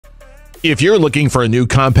If you're looking for a new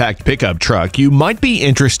compact pickup truck, you might be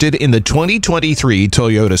interested in the 2023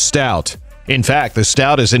 Toyota Stout. In fact, the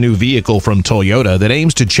Stout is a new vehicle from Toyota that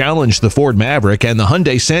aims to challenge the Ford Maverick and the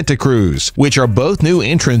Hyundai Santa Cruz, which are both new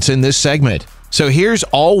entrants in this segment. So here's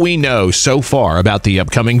all we know so far about the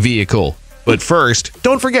upcoming vehicle. But first,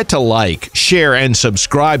 don't forget to like, share, and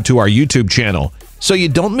subscribe to our YouTube channel so you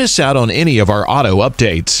don't miss out on any of our auto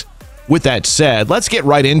updates. With that said, let's get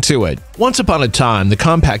right into it. Once upon a time, the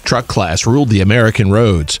compact truck class ruled the American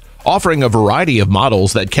roads, offering a variety of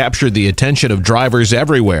models that captured the attention of drivers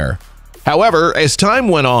everywhere. However, as time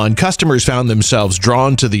went on, customers found themselves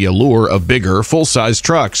drawn to the allure of bigger, full-size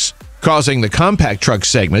trucks, causing the compact truck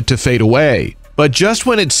segment to fade away. But just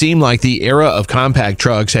when it seemed like the era of compact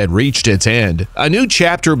trucks had reached its end, a new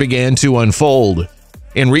chapter began to unfold.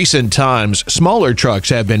 In recent times, smaller trucks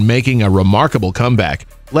have been making a remarkable comeback,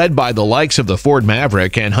 led by the likes of the Ford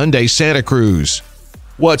Maverick and Hyundai Santa Cruz.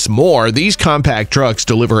 What's more, these compact trucks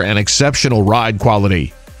deliver an exceptional ride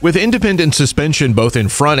quality. With independent suspension both in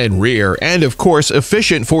front and rear, and of course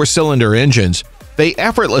efficient four-cylinder engines, they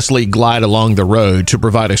effortlessly glide along the road to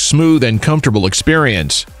provide a smooth and comfortable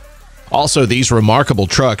experience. Also, these remarkable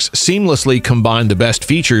trucks seamlessly combine the best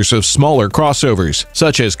features of smaller crossovers,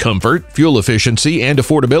 such as comfort, fuel efficiency, and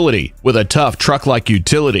affordability, with a tough truck-like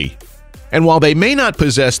utility. And while they may not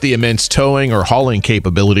possess the immense towing or hauling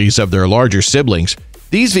capabilities of their larger siblings,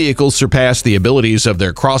 these vehicles surpass the abilities of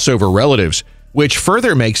their crossover relatives, which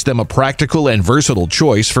further makes them a practical and versatile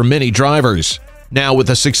choice for many drivers. Now, with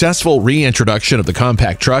the successful reintroduction of the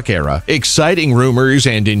compact truck era, exciting rumors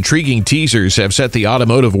and intriguing teasers have set the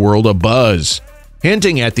automotive world abuzz,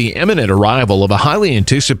 hinting at the imminent arrival of a highly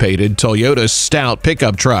anticipated Toyota Stout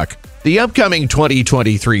pickup truck. The upcoming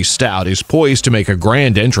 2023 Stout is poised to make a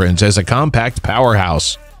grand entrance as a compact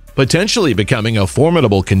powerhouse, potentially becoming a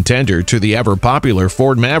formidable contender to the ever-popular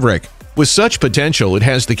Ford Maverick. With such potential, it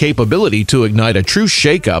has the capability to ignite a true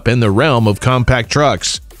shakeup in the realm of compact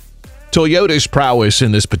trucks. Toyota's prowess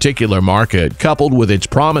in this particular market, coupled with its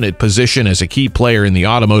prominent position as a key player in the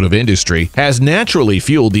automotive industry, has naturally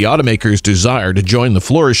fueled the automaker's desire to join the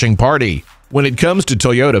flourishing party. When it comes to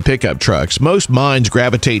Toyota pickup trucks, most minds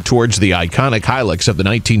gravitate towards the iconic Hilux of the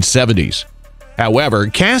 1970s. However,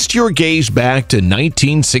 cast your gaze back to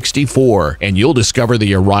 1964 and you'll discover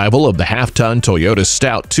the arrival of the half-ton Toyota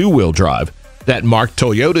Stout two-wheel drive that marked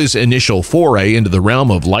Toyota's initial foray into the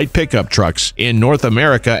realm of light pickup trucks in North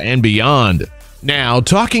America and beyond. Now,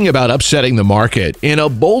 talking about upsetting the market, in a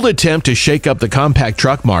bold attempt to shake up the compact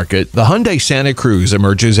truck market, the Hyundai Santa Cruz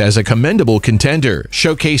emerges as a commendable contender,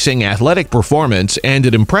 showcasing athletic performance and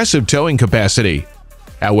an impressive towing capacity.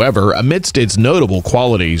 However, amidst its notable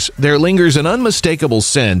qualities, there lingers an unmistakable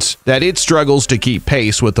sense that it struggles to keep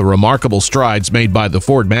pace with the remarkable strides made by the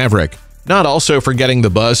Ford Maverick, not also forgetting the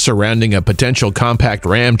buzz surrounding a potential compact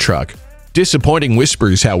Ram truck. Disappointing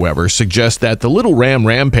whispers, however, suggest that the little Ram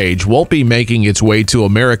Rampage won't be making its way to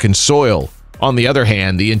American soil. On the other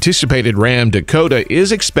hand, the anticipated Ram Dakota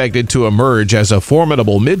is expected to emerge as a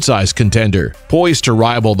formidable midsize contender, poised to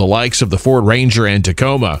rival the likes of the Ford Ranger and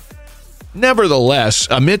Tacoma. Nevertheless,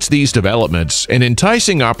 amidst these developments, an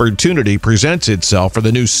enticing opportunity presents itself for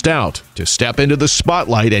the new Stout to step into the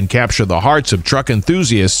spotlight and capture the hearts of truck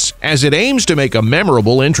enthusiasts as it aims to make a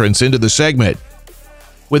memorable entrance into the segment.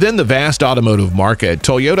 Within the vast automotive market,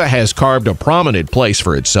 Toyota has carved a prominent place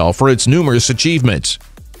for itself for its numerous achievements.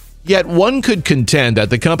 Yet one could contend that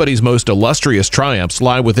the company's most illustrious triumphs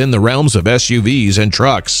lie within the realms of SUVs and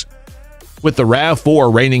trucks. With the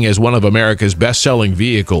RAV4 reigning as one of America's best-selling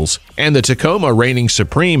vehicles and the Tacoma reigning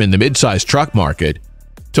supreme in the midsize truck market,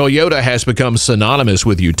 Toyota has become synonymous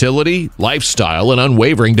with utility, lifestyle, and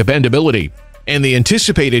unwavering dependability. And the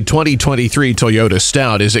anticipated 2023 Toyota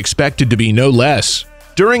Stout is expected to be no less.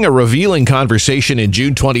 During a revealing conversation in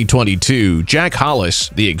June 2022, Jack Hollis,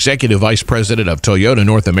 the executive vice president of Toyota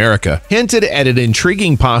North America, hinted at an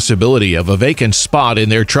intriguing possibility of a vacant spot in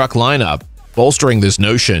their truck lineup. Bolstering this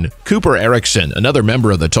notion, Cooper Erickson, another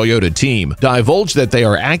member of the Toyota team, divulged that they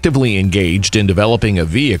are actively engaged in developing a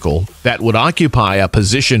vehicle that would occupy a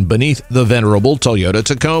position beneath the venerable Toyota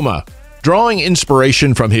Tacoma. Drawing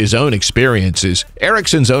inspiration from his own experiences,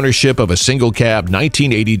 Erickson's ownership of a single-cab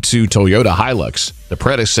 1982 Toyota Hilux, the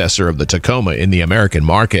predecessor of the Tacoma in the American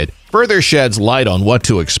market, further sheds light on what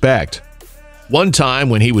to expect. One time,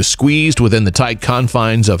 when he was squeezed within the tight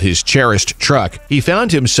confines of his cherished truck, he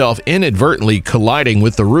found himself inadvertently colliding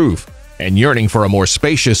with the roof and yearning for a more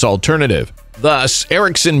spacious alternative. Thus,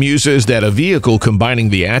 Erickson muses that a vehicle combining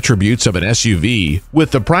the attributes of an SUV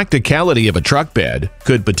with the practicality of a truck bed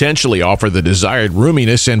could potentially offer the desired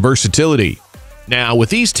roominess and versatility. Now,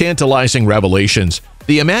 with these tantalizing revelations,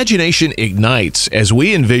 The imagination ignites as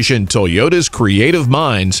we envision Toyota's creative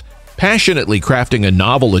minds passionately crafting a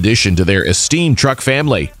novel addition to their esteemed truck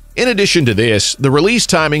family. In addition to this, the release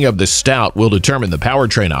timing of the Stout will determine the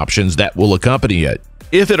powertrain options that will accompany it.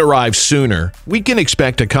 If it arrives sooner, we can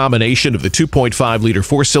expect a combination of the 2.5-liter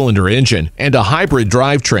four-cylinder engine and a hybrid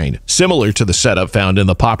drivetrain similar to the setup found in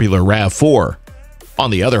the popular RAV4. On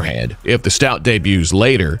the other hand, if the Stout debuts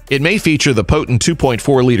later, it may feature the potent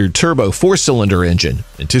 2.4-liter turbo four-cylinder engine,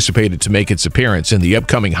 anticipated to make its appearance in the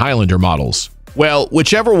upcoming Highlander models. Well,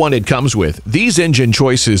 whichever one it comes with, these engine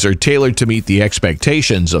choices are tailored to meet the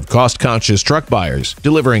expectations of cost-conscious truck buyers,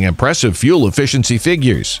 delivering impressive fuel efficiency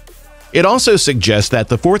figures. It also suggests that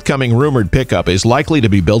the forthcoming rumored pickup is likely to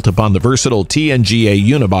be built upon the versatile TNGA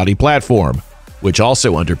unibody platform, which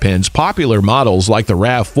also underpins popular models like the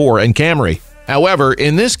RAV4 and Camry. However,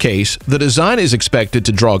 in this case, the design is expected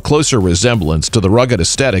to draw closer resemblance to the rugged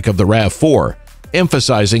aesthetic of the RAV4,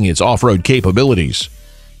 emphasizing its off-road capabilities.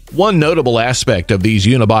 One notable aspect of these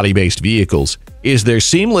unibody-based vehicles is their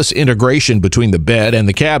seamless integration between the bed and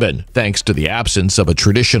the cabin, thanks to the absence of a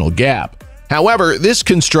traditional gap. However, this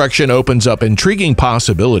construction opens up intriguing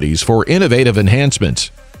possibilities for innovative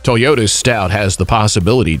enhancements. Toyota's Stout has the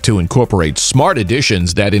possibility to incorporate smart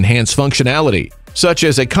additions that enhance functionality, such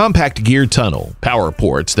as a compact gear tunnel, power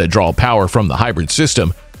ports that draw power from the hybrid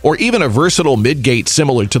system, or even a versatile midgate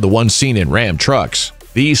similar to the one seen in Ram trucks.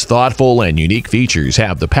 These thoughtful and unique features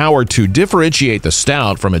have the power to differentiate the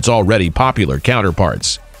Stout from its already popular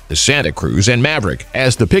counterparts, the Santa Cruz and Maverick,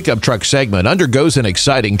 as the pickup truck segment undergoes an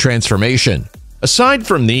exciting transformation. Aside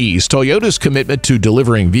from these, Toyota's commitment to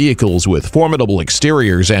delivering vehicles with formidable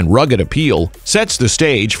exteriors and rugged appeal sets the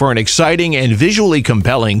stage for an exciting and visually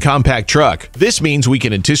compelling compact truck. This means we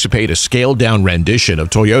can anticipate a scaled-down rendition of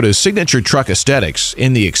Toyota's signature truck aesthetics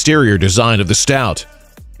in the exterior design of the Stout.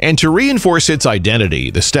 And to reinforce its identity,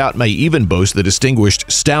 the Stout may even boast the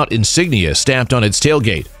distinguished Stout insignia stamped on its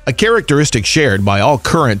tailgate, a characteristic shared by all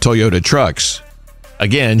current Toyota trucks.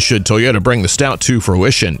 Again, should Toyota bring the Stout to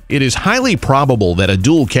fruition, it is highly probable that a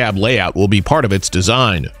dual-cab layout will be part of its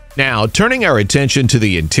design. Now, turning our attention to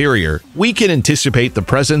the interior, we can anticipate the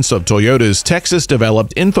presence of Toyota's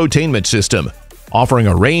Texas-developed infotainment system, offering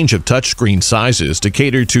a range of touchscreen sizes to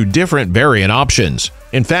cater to different variant options.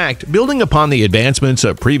 In fact, building upon the advancements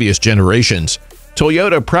of previous generations,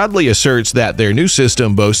 Toyota proudly asserts that their new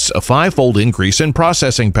system boasts a 5-fold increase in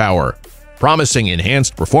processing power, promising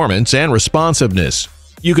enhanced performance and responsiveness.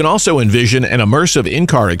 You can also envision an immersive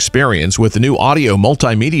in-car experience with the new audio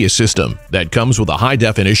multimedia system that comes with a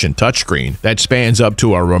high-definition touchscreen that spans up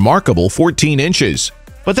to a remarkable 14 inches.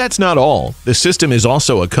 But that's not all. The system is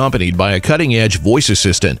also accompanied by a cutting-edge voice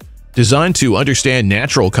assistant designed to understand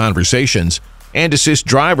natural conversations and assist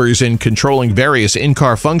drivers in controlling various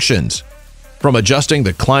in-car functions. From adjusting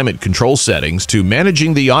the climate control settings to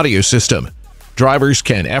managing the audio system, drivers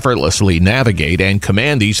can effortlessly navigate and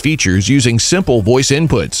command these features using simple voice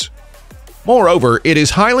inputs. Moreover, it is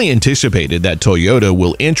highly anticipated that Toyota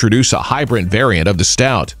will introduce a hybrid variant of the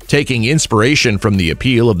Stout, taking inspiration from the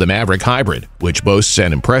appeal of the Maverick Hybrid, which boasts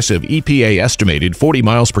an impressive EPA-estimated 40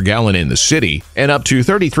 miles per gallon in the city and up to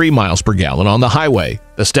 33 miles per gallon on the highway.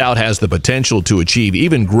 The Stout has the potential to achieve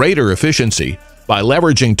even greater efficiency by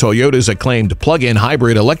leveraging Toyota's acclaimed plug-in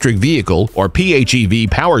hybrid electric vehicle or PHEV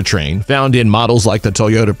powertrain found in models like the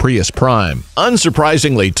Toyota Prius Prime.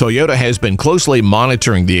 Unsurprisingly, Toyota has been closely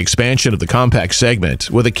monitoring the expansion of the compact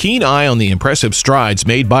segment with a keen eye on the impressive strides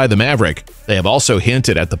made by the Maverick. They have also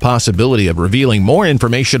hinted at the possibility of revealing more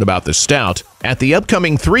information about the Stout at the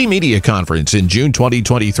upcoming 3 Media Conference in June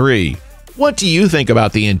 2023. What do you think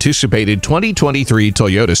about the anticipated 2023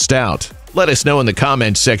 Toyota Stout? Let us know in the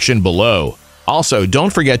comments section below. Also,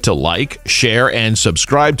 don't forget to like, share, and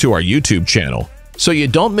subscribe to our YouTube channel so you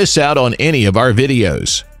don't miss out on any of our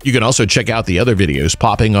videos. You can also check out the other videos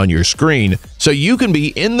popping on your screen so you can be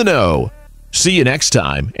in the know. See you next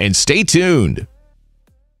time, and stay tuned.